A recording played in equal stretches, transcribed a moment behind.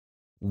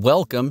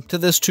Welcome to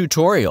this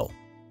tutorial.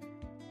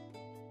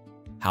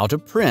 How to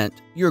print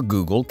your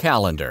Google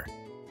Calendar.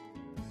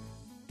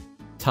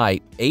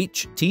 Type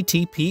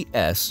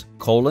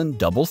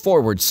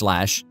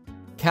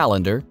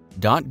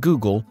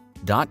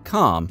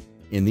https://calendar.google.com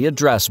in the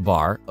address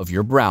bar of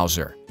your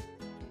browser.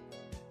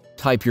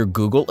 Type your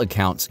Google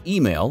account's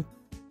email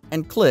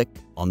and click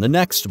on the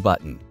Next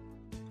button.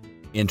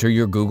 Enter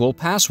your Google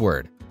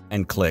password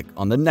and click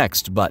on the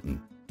Next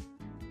button.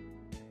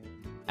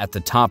 At the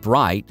top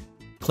right,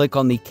 click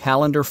on the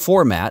calendar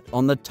format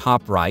on the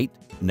top right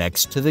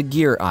next to the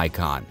gear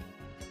icon.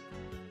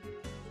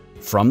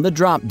 From the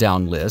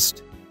drop-down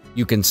list,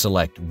 you can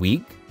select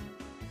week,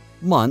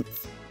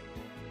 month,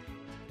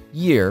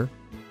 year,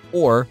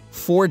 or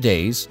 4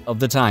 days of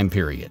the time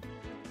period.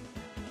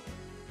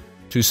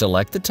 To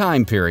select the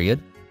time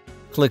period,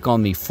 click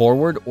on the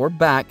forward or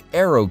back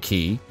arrow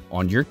key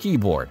on your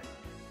keyboard.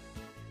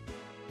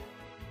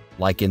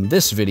 Like in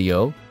this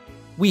video,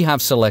 we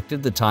have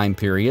selected the time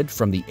period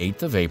from the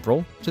 8th of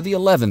April to the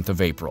 11th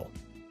of April.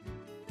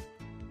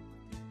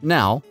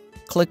 Now,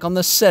 click on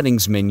the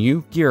Settings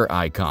menu gear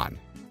icon.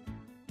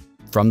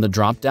 From the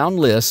drop-down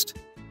list,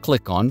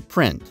 click on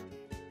Print.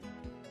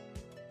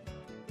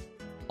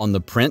 On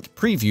the Print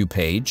Preview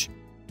page,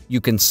 you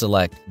can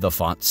select the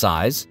font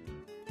size,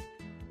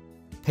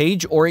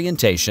 page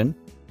orientation,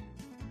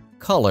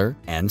 color,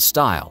 and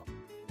style.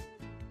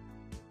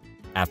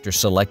 After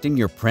selecting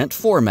your print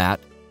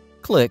format,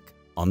 click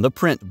on the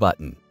Print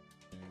button.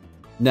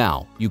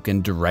 Now, you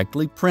can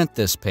directly print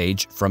this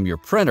page from your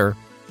printer,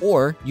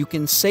 or you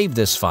can save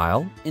this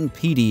file in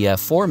PDF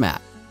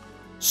format.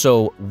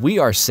 So, we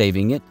are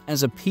saving it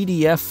as a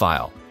PDF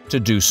file. To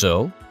do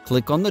so,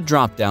 click on the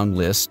drop-down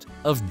list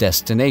of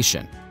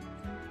Destination.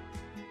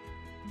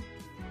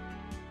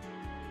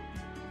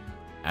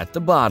 At the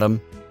bottom,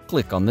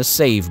 click on the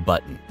Save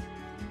button.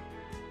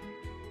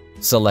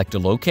 Select a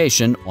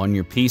location on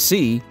your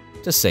PC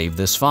to save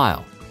this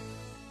file.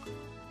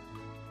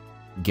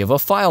 Give a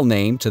file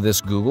name to this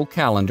Google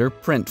Calendar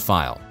print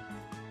file.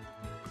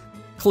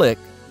 Click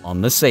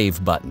on the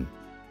Save button.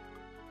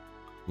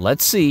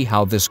 Let's see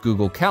how this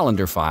Google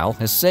Calendar file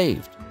has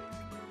saved.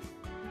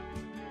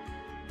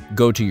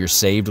 Go to your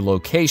saved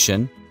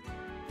location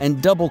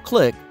and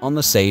double-click on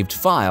the saved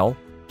file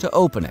to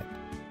open it.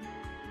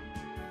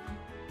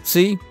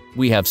 See,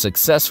 we have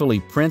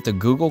successfully printed a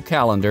Google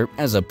Calendar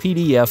as a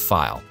PDF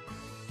file.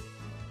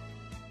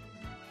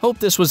 Hope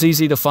this was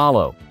easy to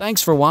follow.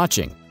 Thanks for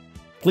watching.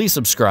 Please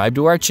subscribe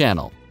to our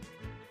channel.